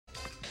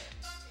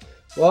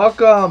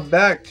Welcome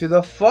back to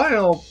the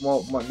final.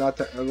 Well,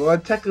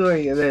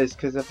 technically it is,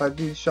 because if I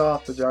do show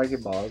off the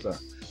Dragon Balls,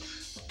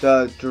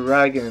 the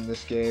dragon in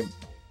this game,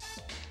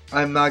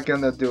 I'm not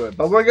gonna do it.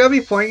 But we're gonna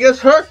be playing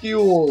as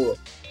Hercule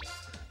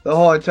the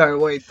whole entire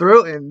way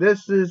through, and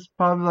this is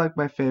probably like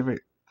my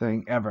favorite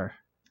thing ever.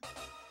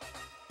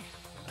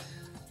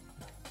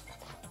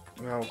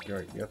 Oh,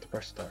 great! You have to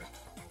press start.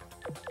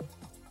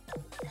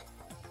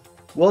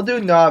 We'll do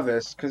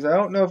novice, because I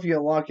don't know if you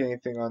unlock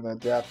anything on the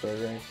adapter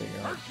or anything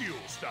else.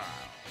 Hercule style.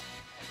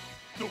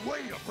 The way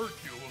of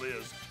Hercule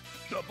is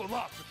the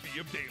philosophy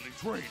of daily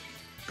training.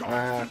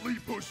 Constantly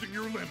pushing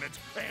your limits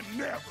and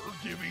never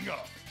giving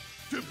up.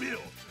 To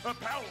build a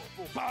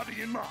powerful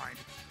body and mind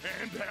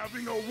and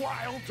having a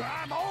wild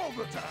time all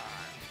the time.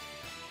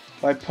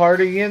 By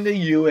partying in the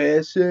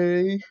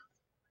USA.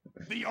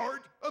 The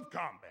art of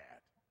combat.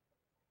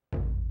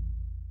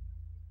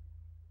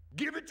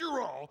 Give it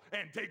your all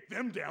and take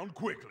them down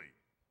quickly.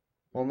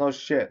 Well, no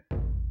shit.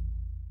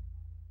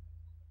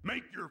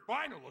 Make your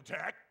final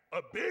attack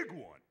a big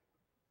one.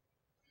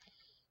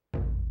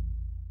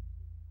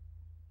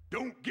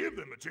 Don't give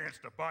them a chance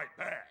to fight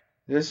back.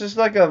 This is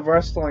like a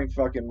wrestling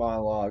fucking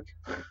monologue.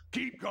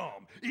 Keep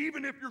calm,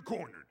 even if you're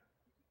cornered.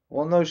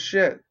 Well, no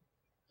shit.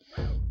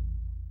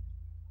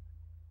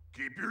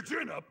 Keep your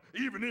chin up,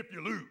 even if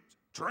you lose.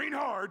 Train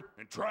hard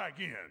and try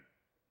again.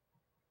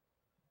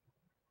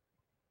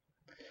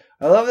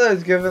 I love that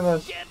it's giving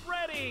us. Get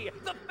ready!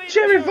 The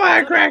Jimmy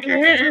Firecracker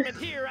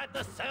here at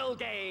the Cell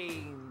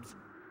Games.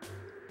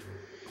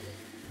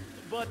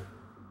 But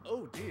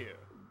oh dear,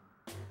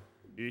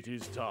 it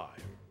is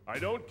time. I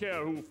don't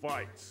care who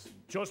fights.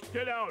 Just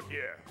get out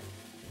here.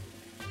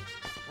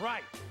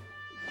 Right.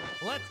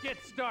 Let's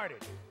get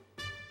started.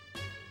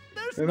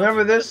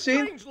 Remember this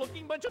scene?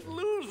 Strange-looking bunch of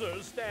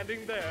losers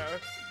standing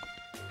there.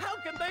 How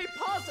can they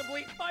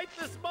possibly fight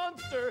this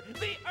monster?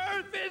 The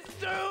Earth is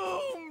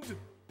doomed.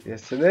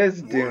 Yes, it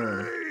is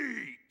doomed.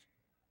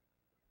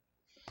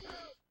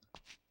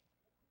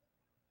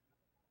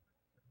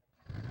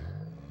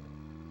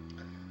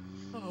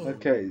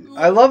 Okay,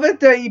 I love it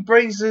that he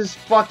brings his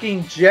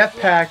fucking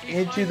jetpack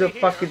into the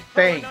fucking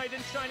thing,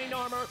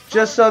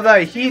 just so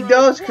that he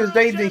knows, because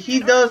he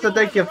knows that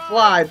they can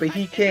fly, but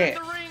he can't.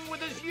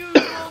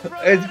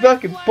 It's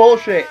fucking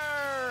bullshit.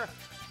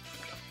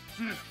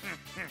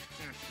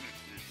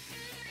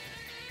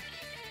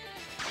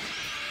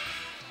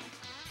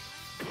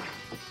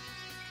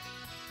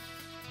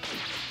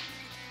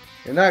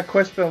 You're not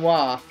Quest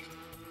Benoit.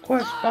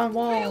 Quest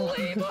Benoit.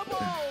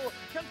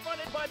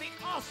 Confronted by the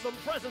awesome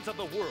presence of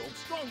the world's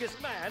strongest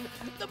man,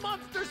 the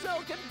monster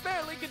cell can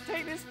barely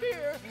contain his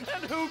fear,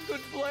 and who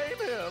could blame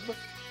him?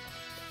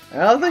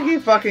 I don't think he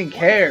fucking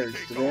cares,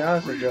 to be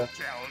honest with you.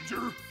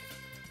 Challenger.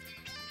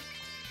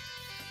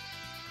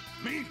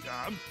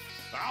 Meantime,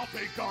 I'll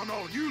take on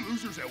all you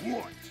losers at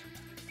once.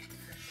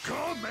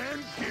 Come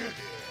and get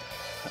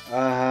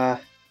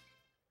it.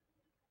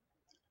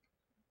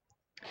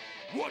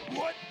 What?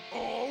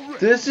 Already.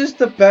 This is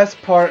the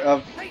best part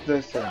of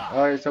this thing.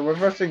 Alright, so we're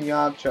versing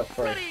Yamcha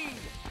first.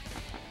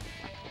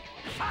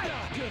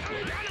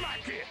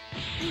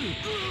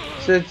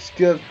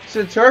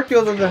 Since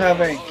Hercule doesn't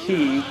have any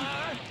ki,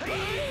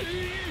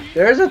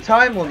 there's a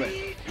time limit.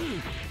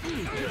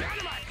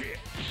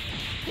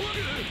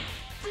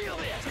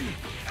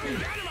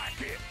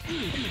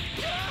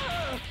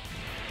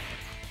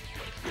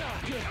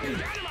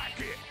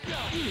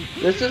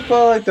 This is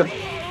probably like the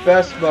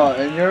best mode,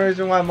 and the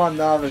reason why I'm on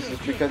novice is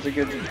because it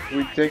gets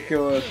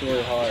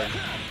ridiculously hard.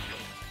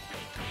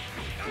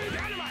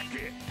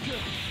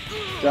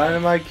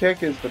 Dynamite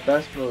kick is the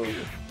best move.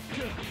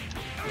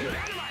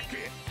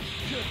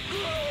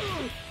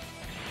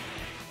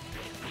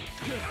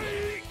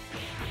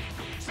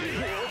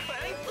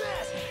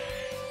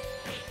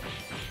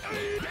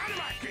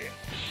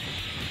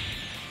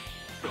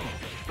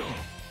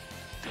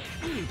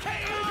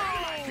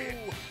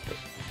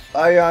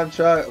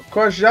 Yamcha. Of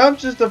course,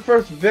 Yamcha's the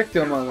first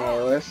victim on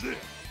our list.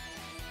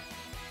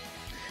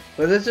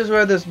 But this is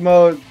where this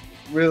mode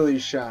really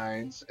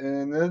shines.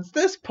 And it's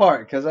this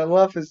part, because I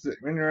love his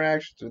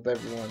interactions with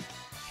everyone.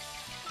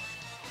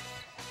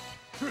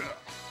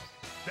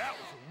 That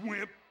was a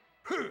wimp.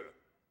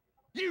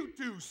 You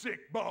two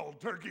sick bald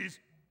turkeys.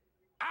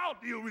 I'll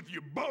deal with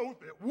you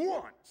both at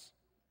once.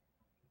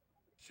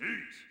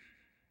 Jeez,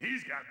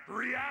 he's got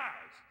 3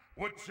 eyes.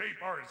 What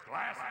shape are his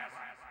glasses?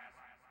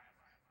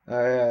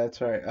 Oh yeah,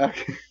 that's right.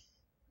 Okay.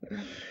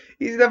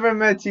 He's never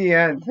met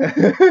Tien.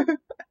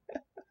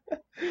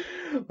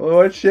 Well,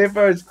 what shape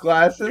are his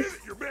glasses? Give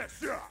it your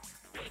best shot.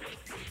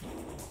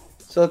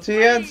 So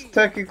Tien's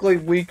technically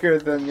weaker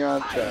than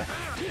Yamcha.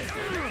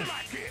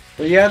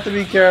 But you have to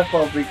be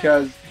careful,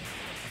 because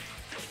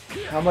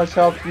how much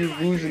health you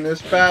lose in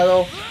this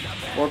battle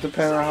will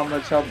depend on how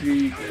much health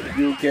you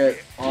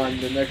get on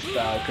the next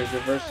battle, because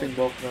you're versing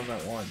both of them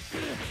at once.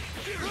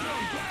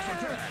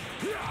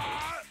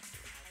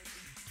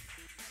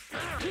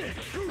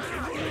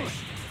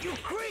 You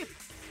creep!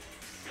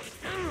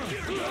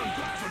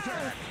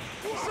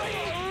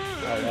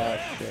 Oh, that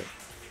shit.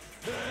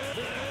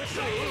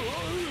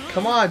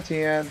 Come on,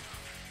 Tien.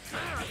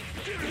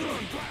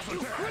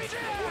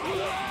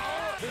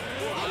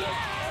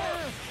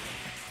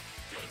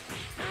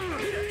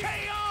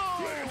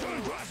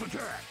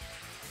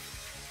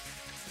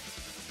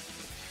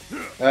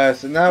 Alright,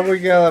 so now we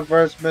gotta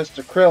verse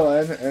Mr.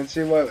 Krillin and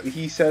see what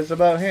he says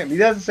about him. He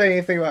doesn't say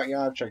anything about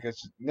Yamcha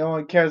because no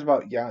one cares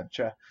about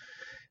Yamcha.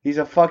 He's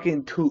a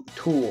fucking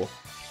tool.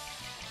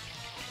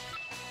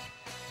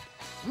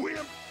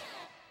 Wimp,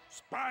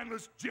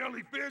 spineless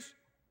jellyfish,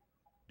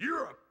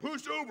 you're a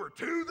pushover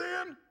too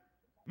then?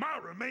 My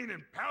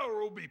remaining power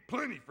will be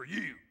plenty for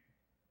you.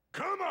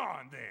 Come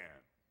on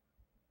then.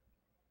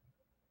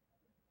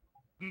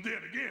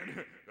 Then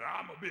again,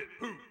 I'm a bit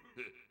pooped.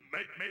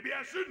 Maybe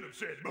I shouldn't have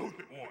said both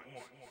at once.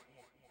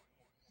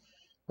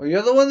 Well,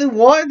 you're the one who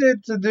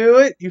wanted to do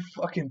it, you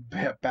fucking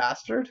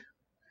bastard.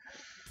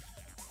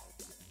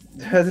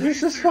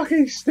 This is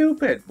fucking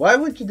stupid. Why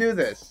would you do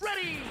this?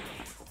 Ready.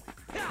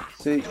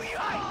 See?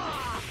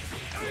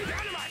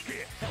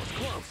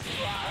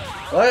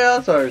 What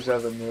else are his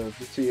other moves?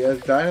 Let's see, he has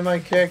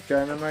Dynamite Kick,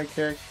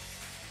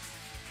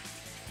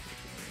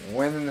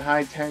 Win in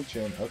high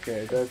tension.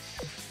 Okay, that's...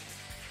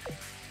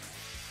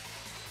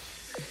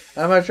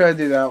 I'm gonna try to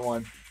do that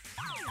one.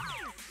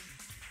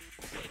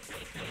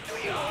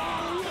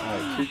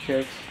 Alright, 2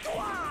 kicks.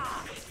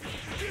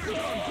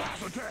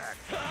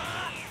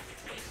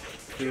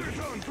 Two.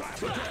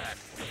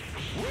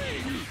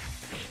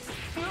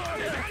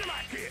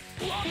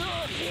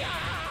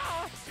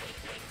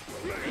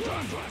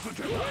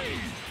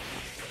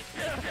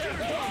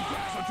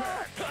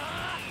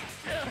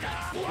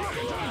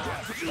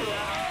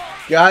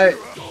 Got it.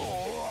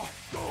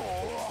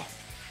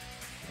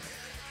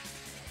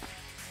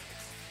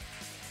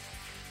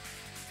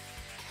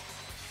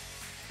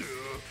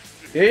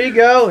 Here you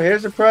go.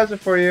 Here's a present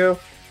for you.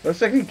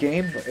 Looks like a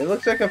Game Boy. It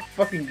looks like a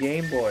fucking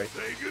Game Boy.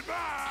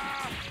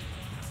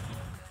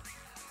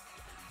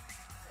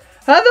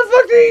 How the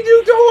fuck did he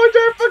do the whole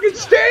entire fucking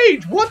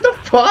stage? What the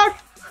fuck?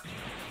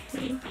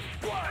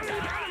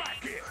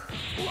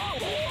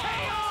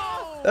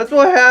 That's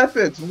what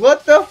happens.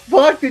 What the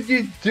fuck did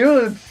you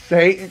do,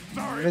 Satan,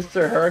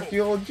 Mr.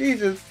 Hercule?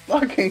 Jesus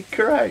fucking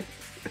Christ.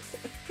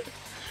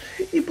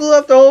 He blew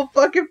up the whole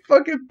fucking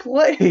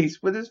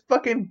place with his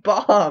fucking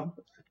bomb.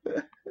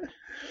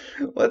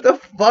 What the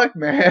fuck,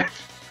 man?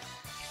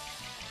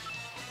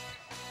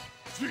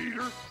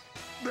 Cheater,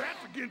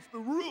 that's against the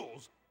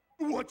rules.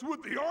 What's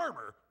with the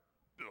armor?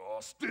 Oh,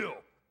 still,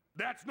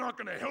 that's not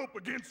gonna help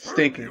against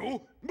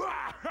Hercule.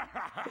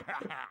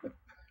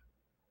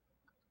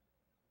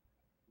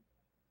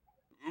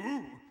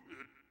 Ooh,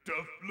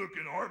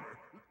 tough-looking armor.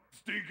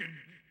 Stinking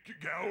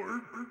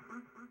coward.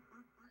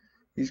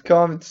 He's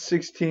calling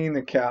 16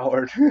 a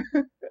coward.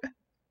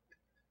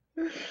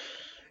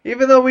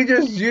 Even though we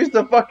just used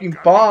the fucking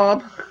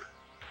bomb.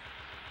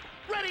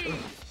 Ready.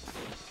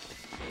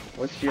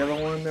 What's the other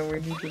one that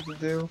we needed to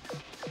do?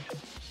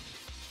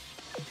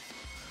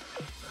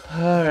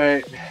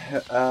 Alright,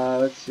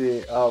 let's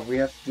see. Oh, we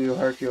have to do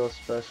Hercules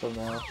special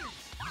now.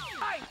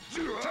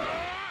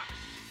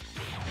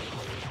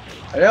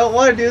 I don't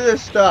want to do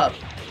this stuff.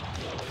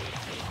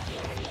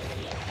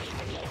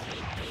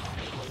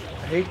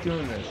 I hate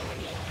doing this.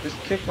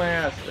 Just kick my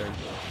ass there.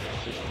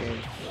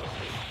 16.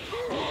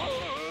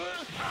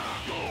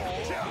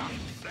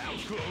 That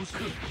was close.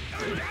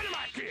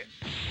 Dynamite kick.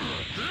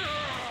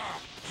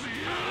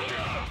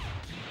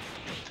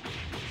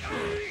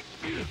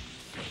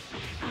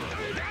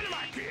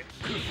 Dynamite kick.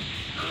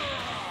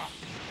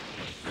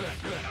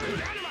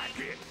 Dynamite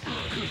kick.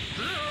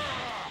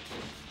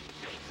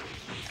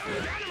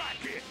 Dynamite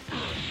kick.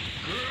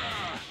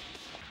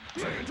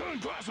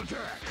 Second class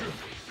attack.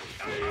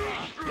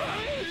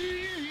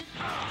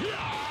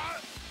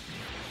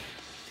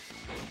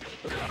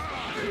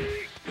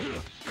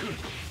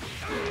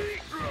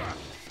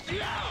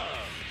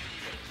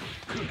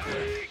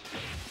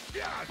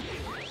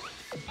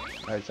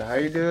 Alright, so how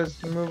you do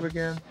this move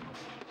again?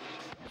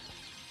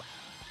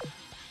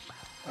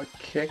 I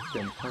kicked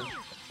him, punch.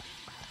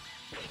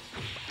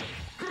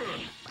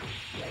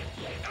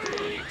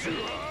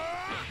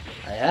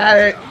 I had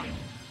it!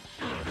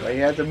 But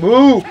you had to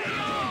move!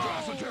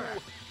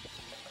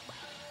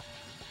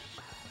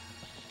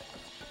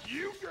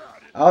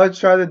 I would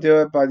try to do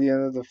it by the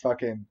end of the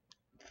fucking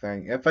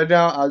thing. If I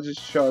don't, I'll just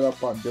show it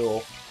up on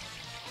Duel.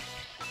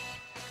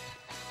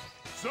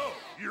 So,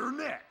 you're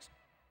next.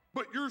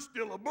 But you're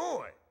still a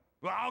boy.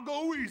 Well, I'll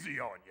go easy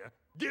on you.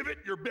 Give it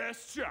your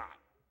best shot.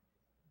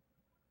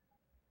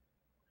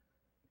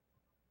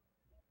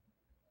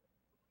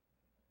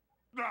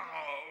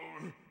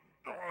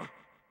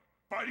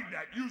 Fighting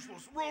that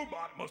useless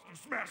robot must have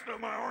smashed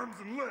up my arms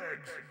and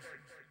legs.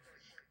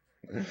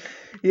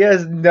 He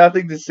has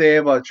nothing to say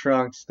about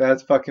Trunks.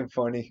 That's fucking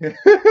funny.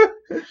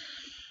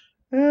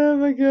 Oh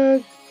my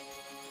god.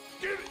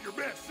 Give it your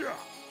best shot.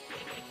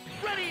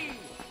 Ready.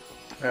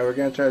 Alright, we're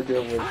gonna try to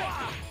deal with...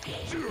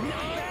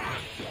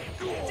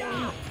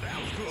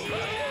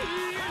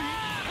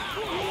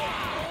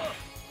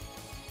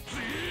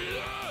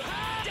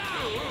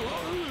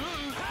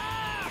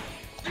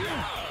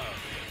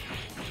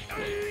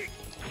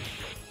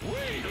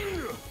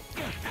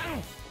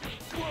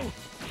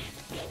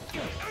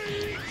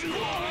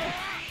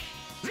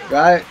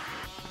 Got it.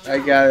 I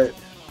got it.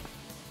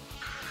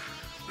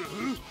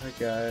 I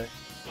got it.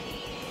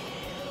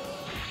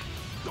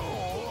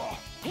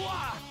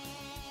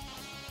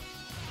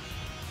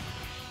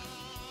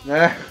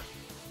 Nah.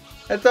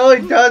 That's all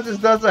he does is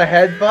does a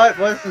headbutt?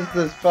 What's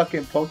this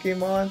fucking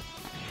Pokemon?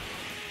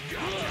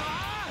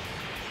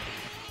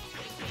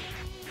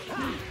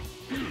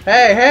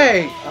 Hey,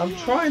 hey! I'm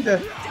trying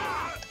to...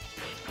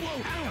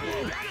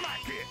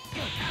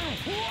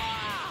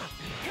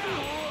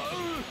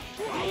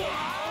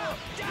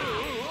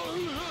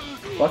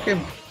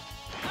 Fucking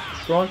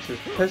Trunks is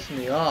pissing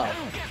me off.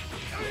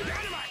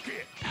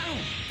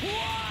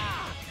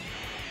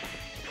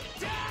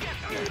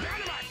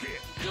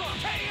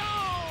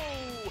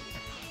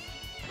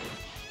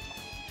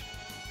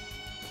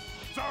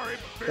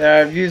 Yeah,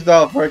 I've used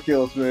all of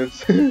Hercules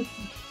moves.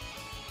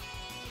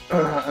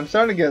 I'm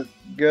starting to get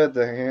good at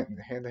the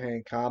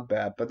hand-to-hand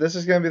combat, but this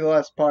is gonna be the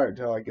last part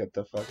until I get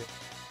the fucking...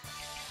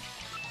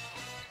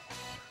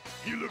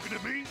 You looking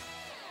at me?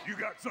 You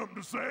got something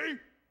to say?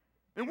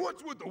 And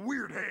what's with the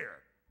weird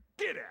hair?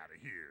 Get out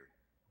of here.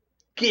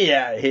 Get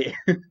out of here.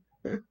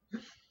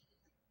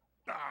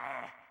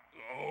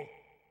 Oh,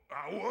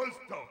 I was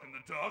talking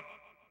the talk,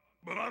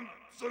 but I'm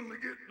suddenly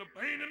getting a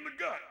pain in the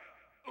gut.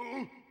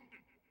 Oh,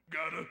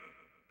 gotta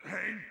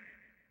hang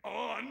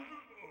on.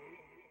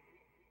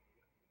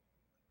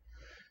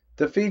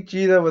 Defeat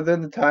Jita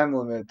within the time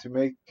limit to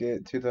make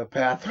it to the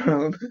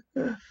bathroom.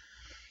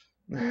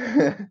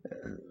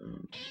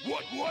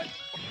 What?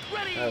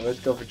 Alright, let's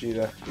go for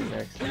Jita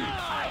next.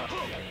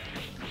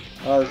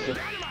 Oh, this is...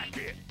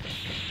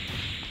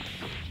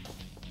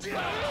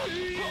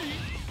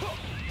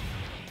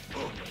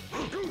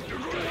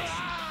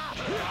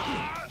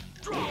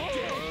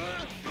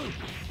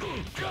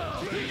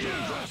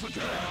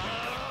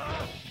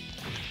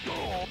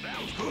 That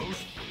was close.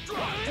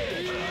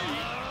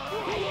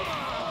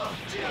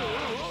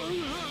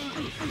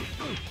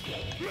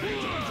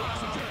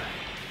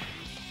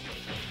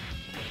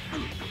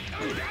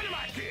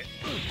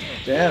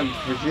 Damn,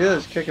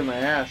 Vegeta's kicking my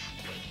ass.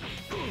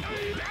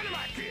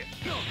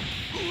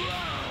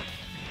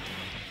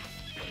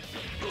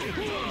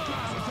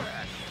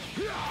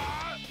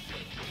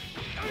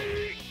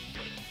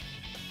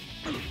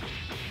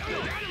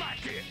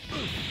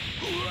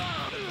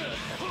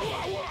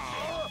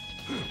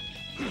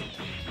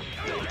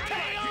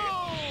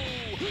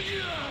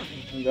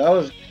 That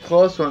was a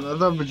close one. I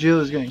thought Vegeta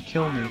was gonna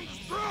kill me.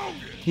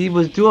 He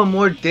was doing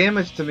more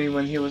damage to me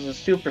when he was a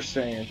Super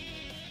Saiyan.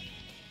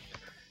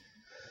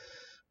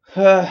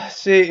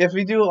 See, if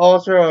we do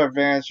Ultra or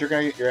Advanced, you're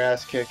gonna get your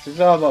ass kicked. It's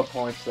all about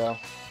points, though.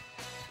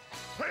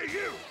 Hey,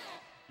 you!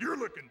 You're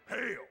looking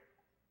pale.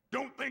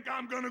 Don't think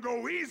I'm gonna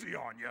go easy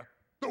on you.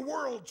 The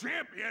world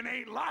champion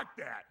ain't like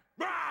that.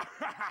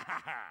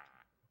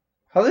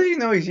 How did you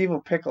know he's Evil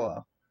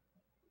Piccolo?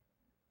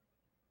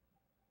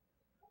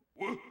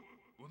 Well,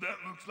 that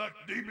looks like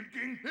Demon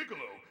King Piccolo.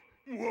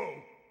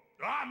 Whoa,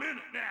 I'm in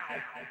it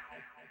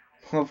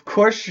now. Of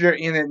course you're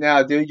in it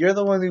now, dude. You're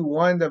the one who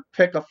wanted to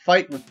pick a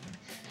fight with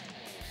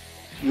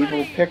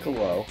Evil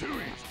Piccolo.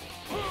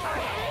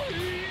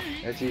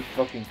 As he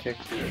fucking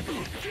kicks you.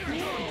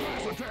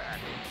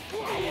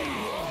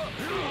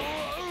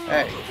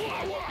 Hey.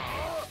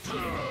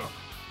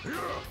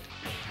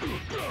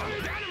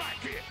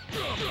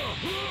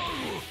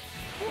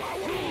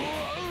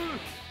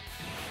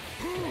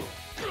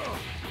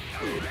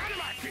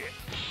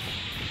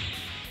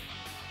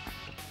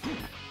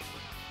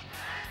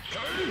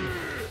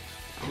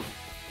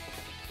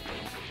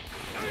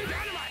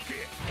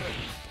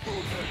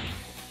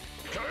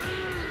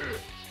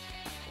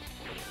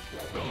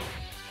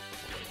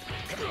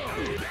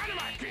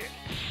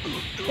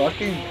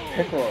 Fucking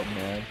Piccolo,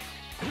 man.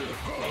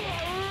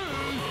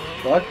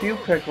 Fuck you,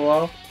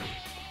 Piccolo.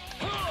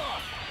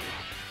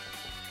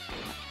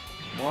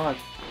 Come on.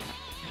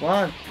 Come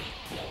on.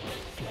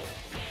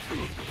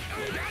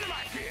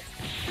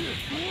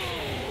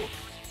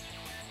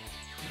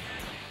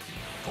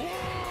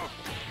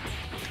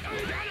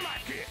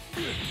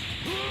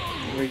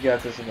 We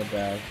got this in the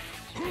bag.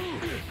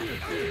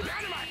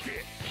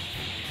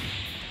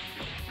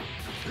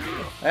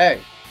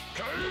 Hey.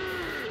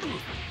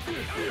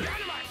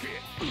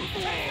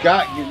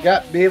 You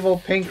got Evil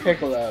Pink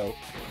Piccolo.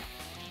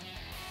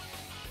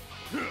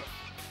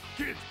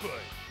 Kiss butt.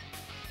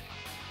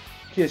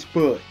 Kiss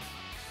butt.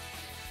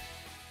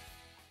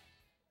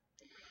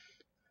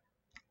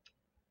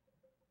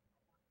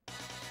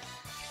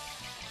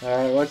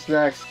 Alright, what's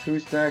next?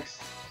 Who's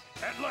next?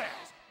 At last,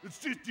 it's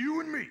just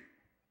you and me.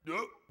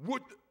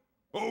 What the?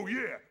 Oh,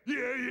 yeah.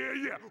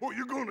 Oh,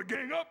 you're gonna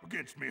gang up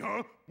against me,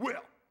 huh?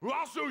 Well,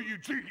 I'll show you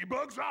cheeky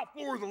bugs. I'll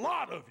floor the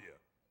lot of you.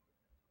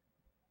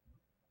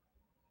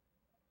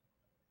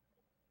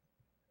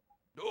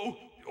 Oh,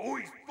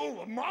 he's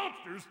full of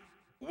monsters.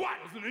 Why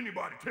doesn't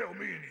anybody tell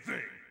me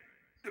anything?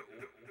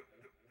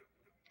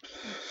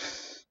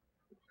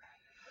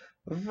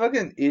 I'm a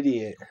fucking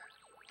idiot.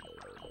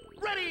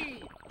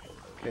 Ready!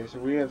 Okay, so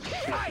we have 6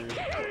 I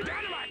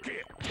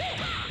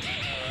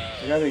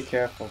gotta be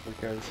careful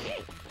because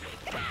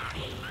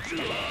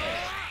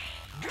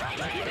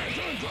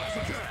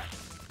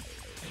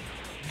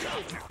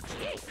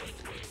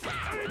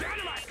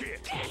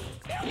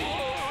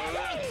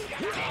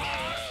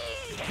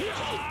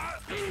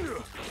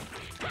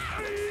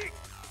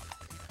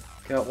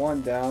Got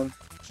one down.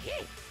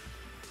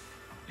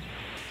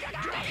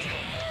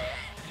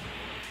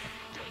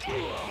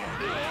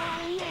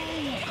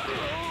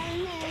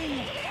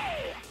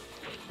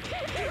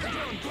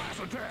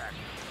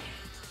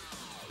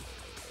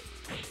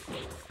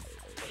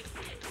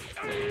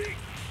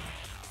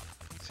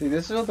 See,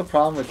 this is what the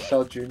problem with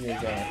Cell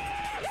Juniors are.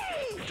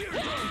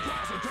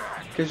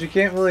 Because you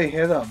can't really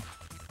hit them.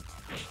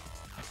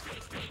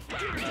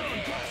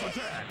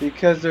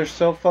 Because they're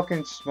so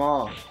fucking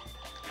small.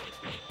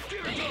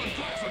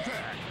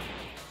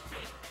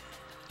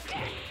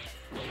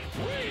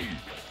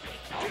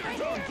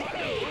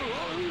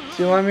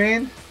 See what I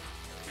mean?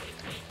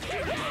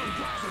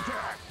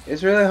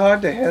 It's really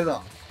hard to hit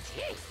them.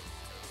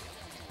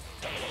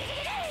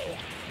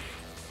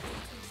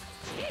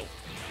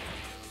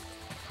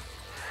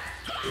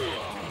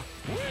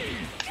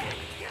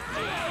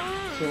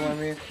 See what I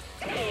mean?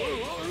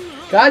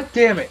 God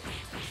damn it!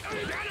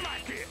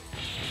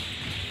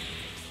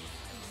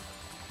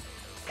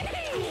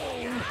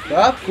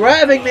 Stop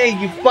grabbing me,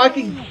 you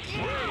fucking...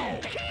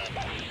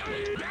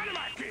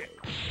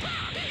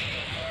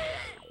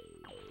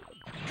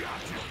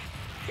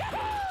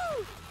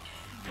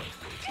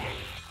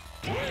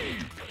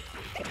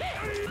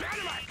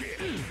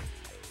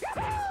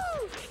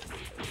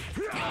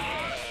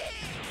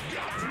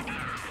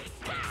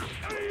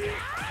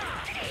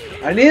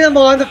 I need him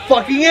on the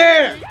fucking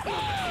air!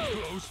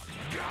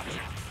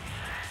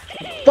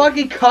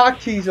 Fucking cock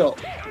teasel!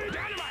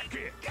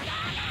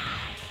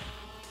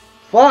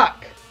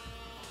 Fuck!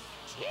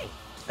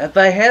 If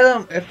I hit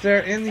them, if they're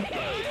in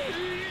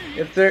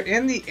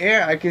the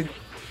air, I could.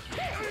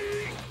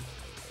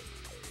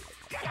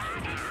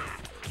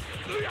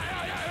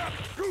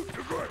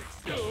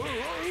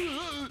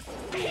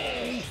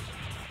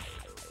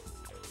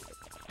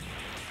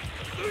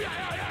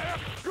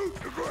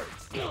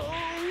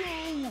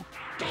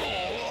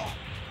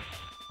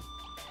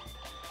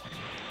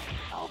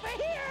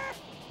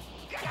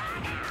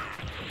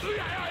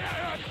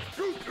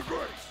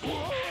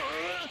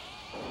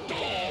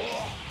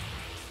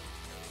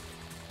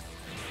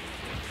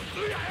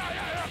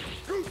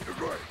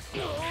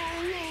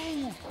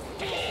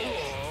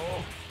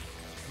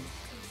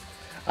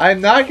 I'm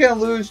not gonna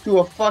lose to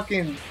a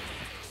fucking.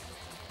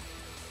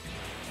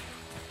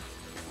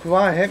 Come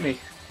on, hit me.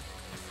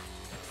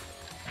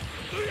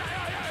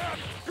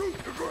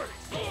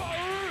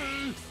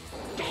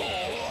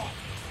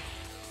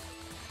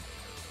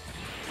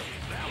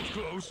 That was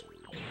close.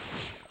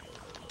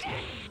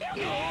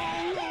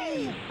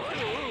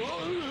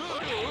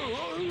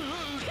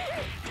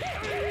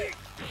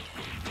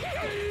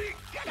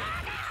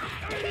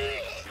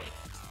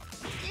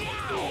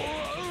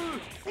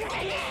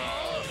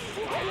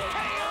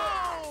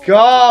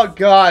 Oh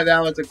god,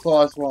 that was a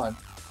close one.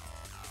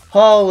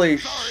 Holy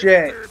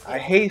shit. I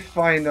hate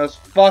fighting those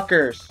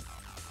fuckers.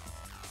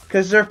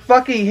 Cause their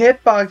fucking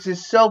hitbox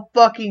is so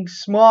fucking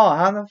small.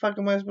 How the fuck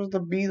am I supposed to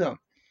beat them?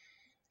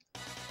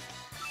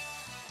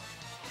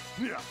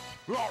 Yeah,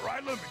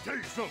 alright, let me tell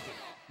you something.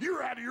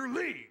 You're out of your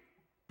league.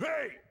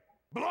 Hey,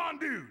 blonde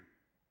dude,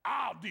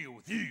 I'll deal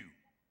with you.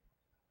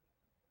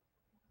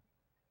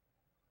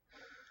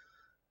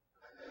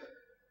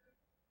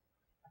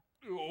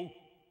 Oh,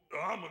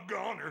 I'm a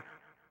goner.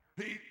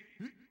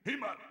 He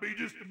might be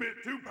just a bit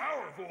too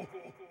powerful.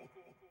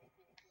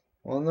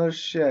 Well, no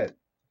shit.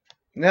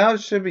 Now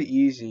it should be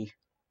easy.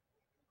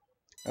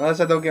 Unless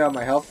I don't get all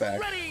my health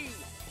back. Ready!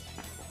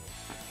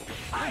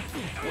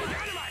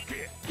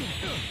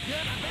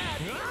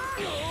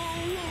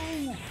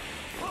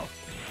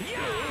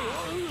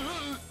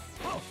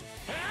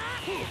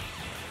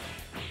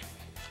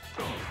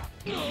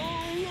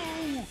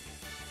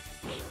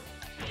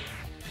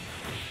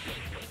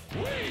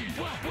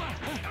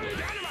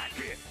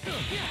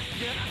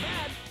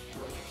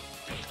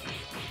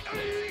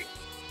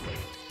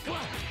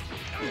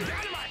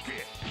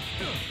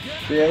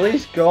 See, at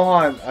least go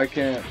on. I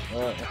can't.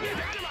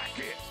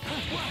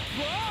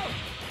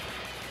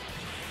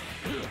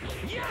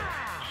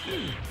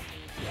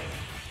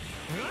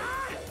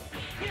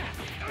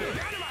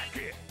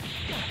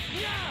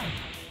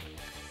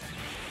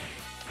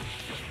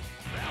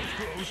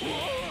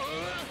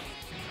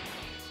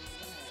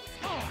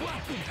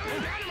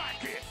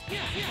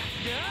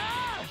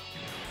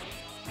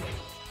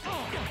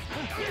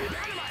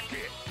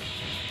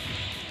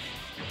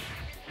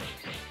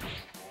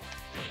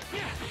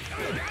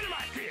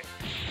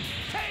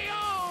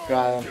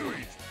 Got him.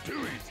 Too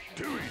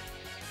easy.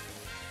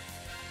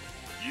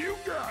 You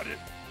got it.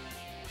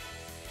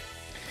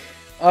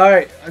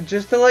 Alright,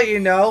 just to let you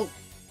know,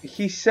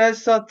 he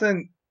says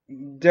something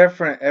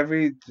different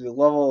every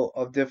level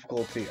of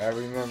difficulty. I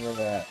remember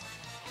that.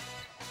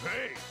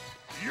 Hey,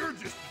 you're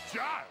just a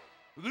child.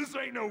 This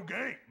ain't no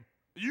game.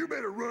 You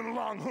better run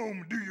along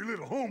home and do your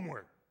little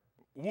homework.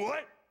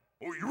 What?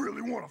 Oh, you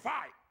really want to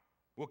fight?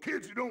 Well,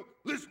 kids who don't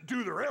listen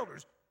to their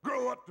elders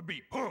grow up to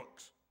be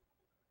punks.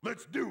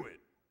 Let's do it.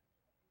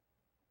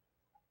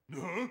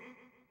 Huh?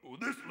 Well,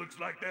 this looks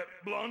like that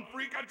blonde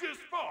freak I just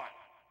fought.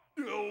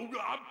 Oh,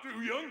 I'm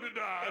too young to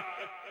die.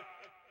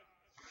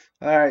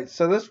 Alright,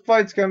 so this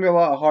fight's gonna be a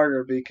lot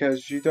harder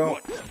because you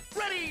don't.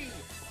 Ready!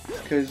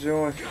 Because you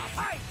only.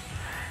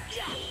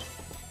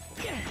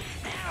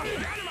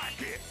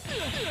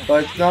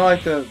 But it's not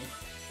like the.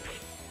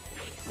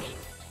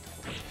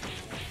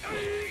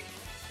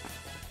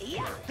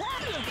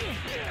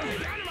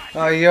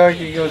 Oh, yeah,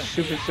 can go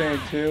Super Saiyan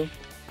 2.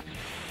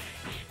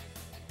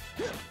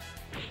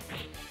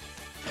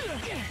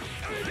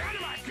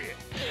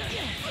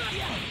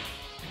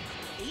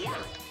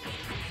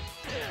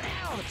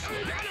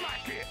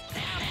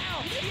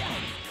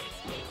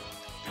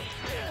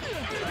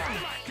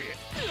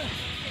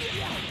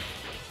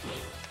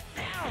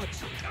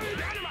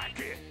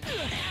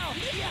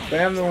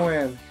 Bam the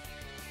win.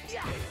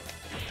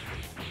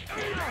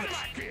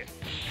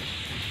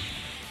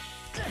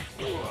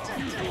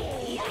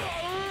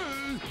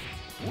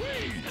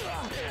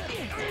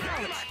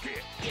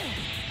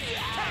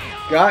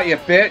 Got you,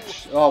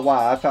 bitch. Oh,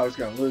 wow. I thought I was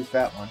going to lose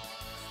that one.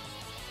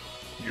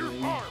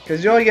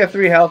 Because you only get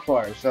 3 health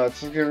bars, so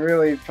it's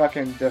really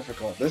fucking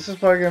difficult. This is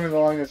probably going to be the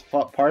longest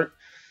part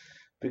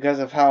because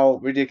of how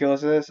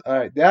ridiculous it is.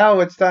 Alright, now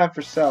it's time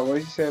for Cell. What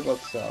did you say about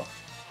Cell?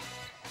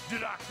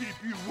 Did I keep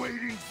you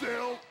waiting,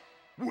 Cell?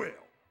 Well,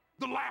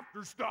 the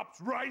laughter stops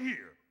right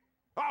here.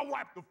 I'll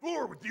wipe the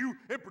floor with you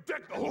and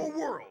protect the whole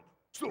world.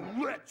 So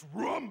let's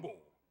rumble.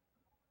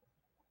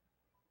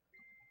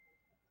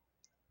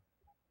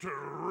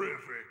 Terrific.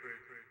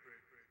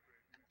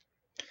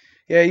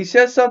 Yeah, he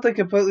says something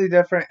completely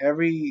different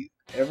every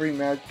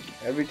match,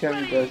 every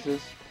time he does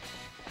this.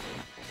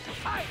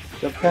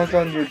 Depends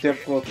on your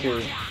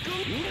difficulty.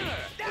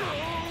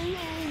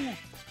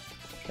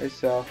 Hey,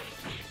 Cell.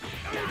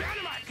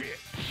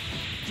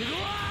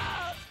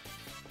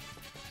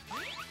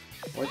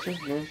 What's his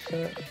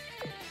moveset?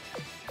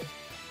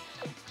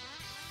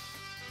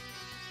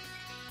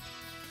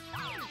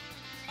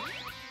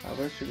 I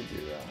wish you could do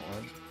that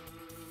one.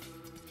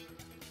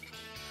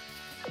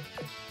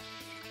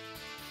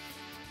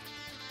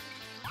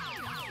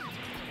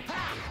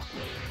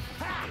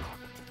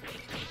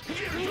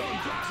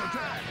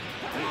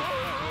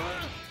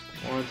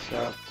 What's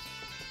up?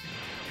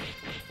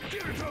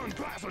 Get it done,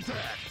 class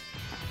attack!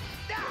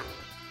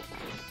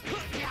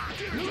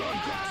 Get it done,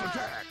 class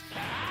attack!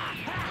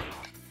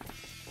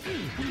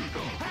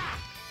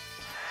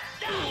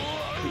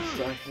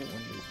 I hate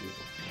when you do this.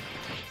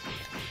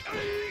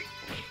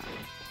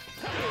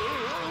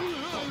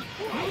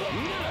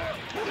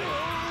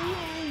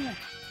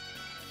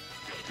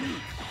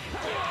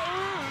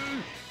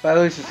 But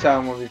at least the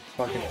sound will be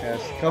fucking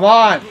pissed. Come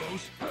on!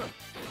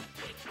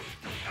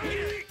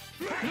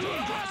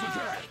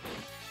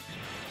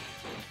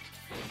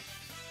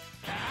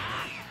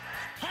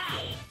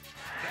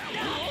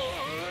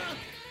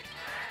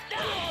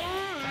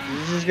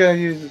 He's just gonna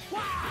use this.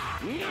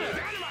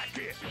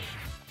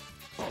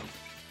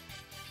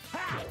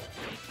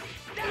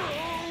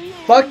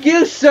 Fuck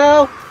you,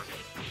 Cell!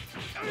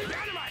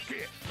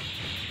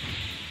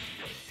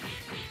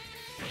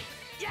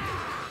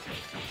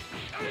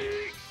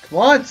 Come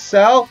on,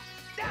 Cell!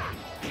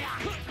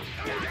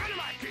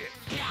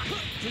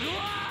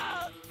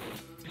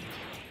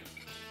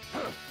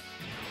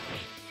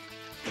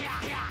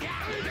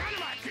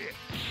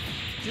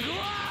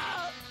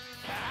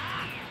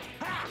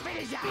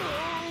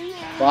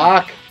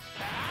 Fuck!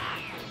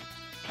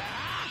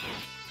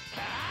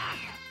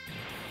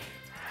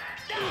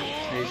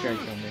 He's gonna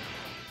kill me.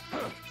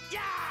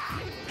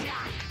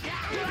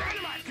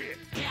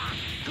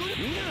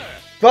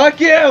 Fuck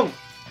you!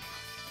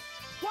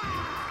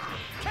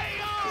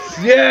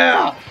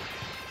 Yeah!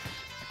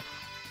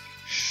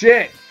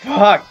 Shit!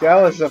 Fuck, that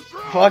was a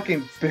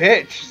fucking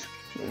bitch.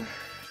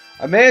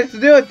 I managed to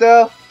do it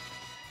though.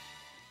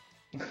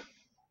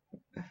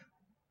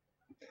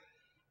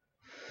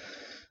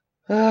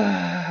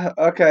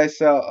 Okay,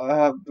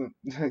 so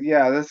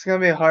yeah, this is gonna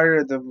be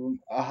harder the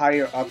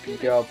higher up you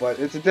go, but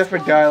it's a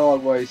different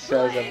dialogue what he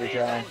says every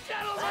time.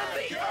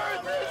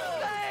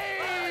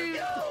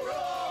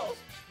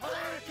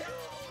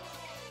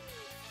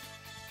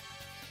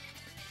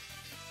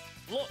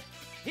 Look,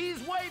 he's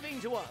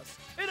waving to us.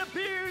 It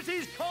appears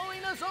he's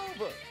calling us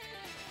over.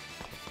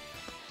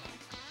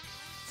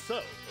 So,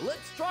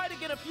 let's try to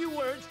get a few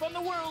words from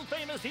the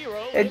world-famous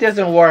hero. It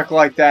doesn't work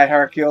like that,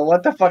 Hercule.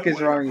 What the fuck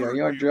is wrong with you?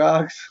 You on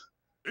drugs?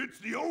 It's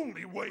the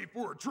only way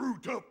for a true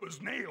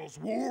tough-as-nails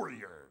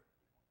warrior.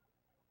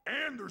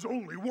 And there's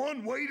only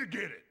one way to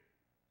get it.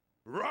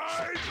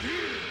 Right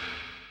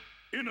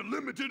here! In a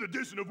limited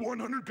edition of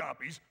 100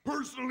 copies,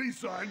 personally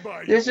signed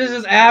by... This is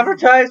an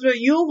advertisement?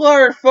 You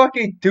are a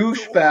fucking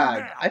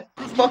douchebag. I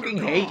fucking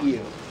hate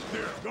you.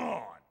 They're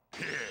gone.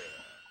 Yeah.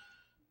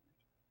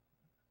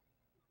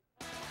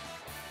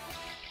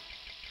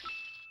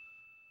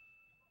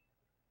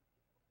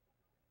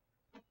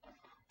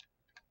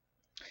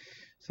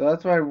 So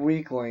that's my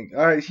weak link.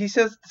 Alright, he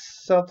says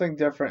something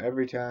different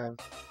every time,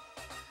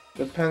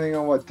 depending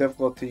on what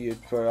difficulty you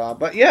put on.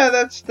 But yeah,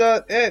 that's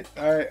it.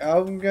 Alright,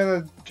 I'm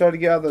gonna try to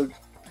get out the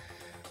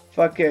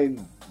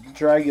fucking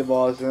Dragon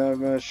Balls and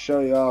I'm gonna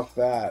show you off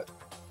that.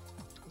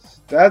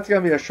 That's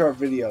gonna be a short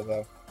video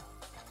though.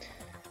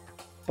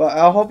 But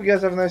I hope you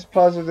guys have a nice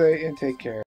positive day and take care.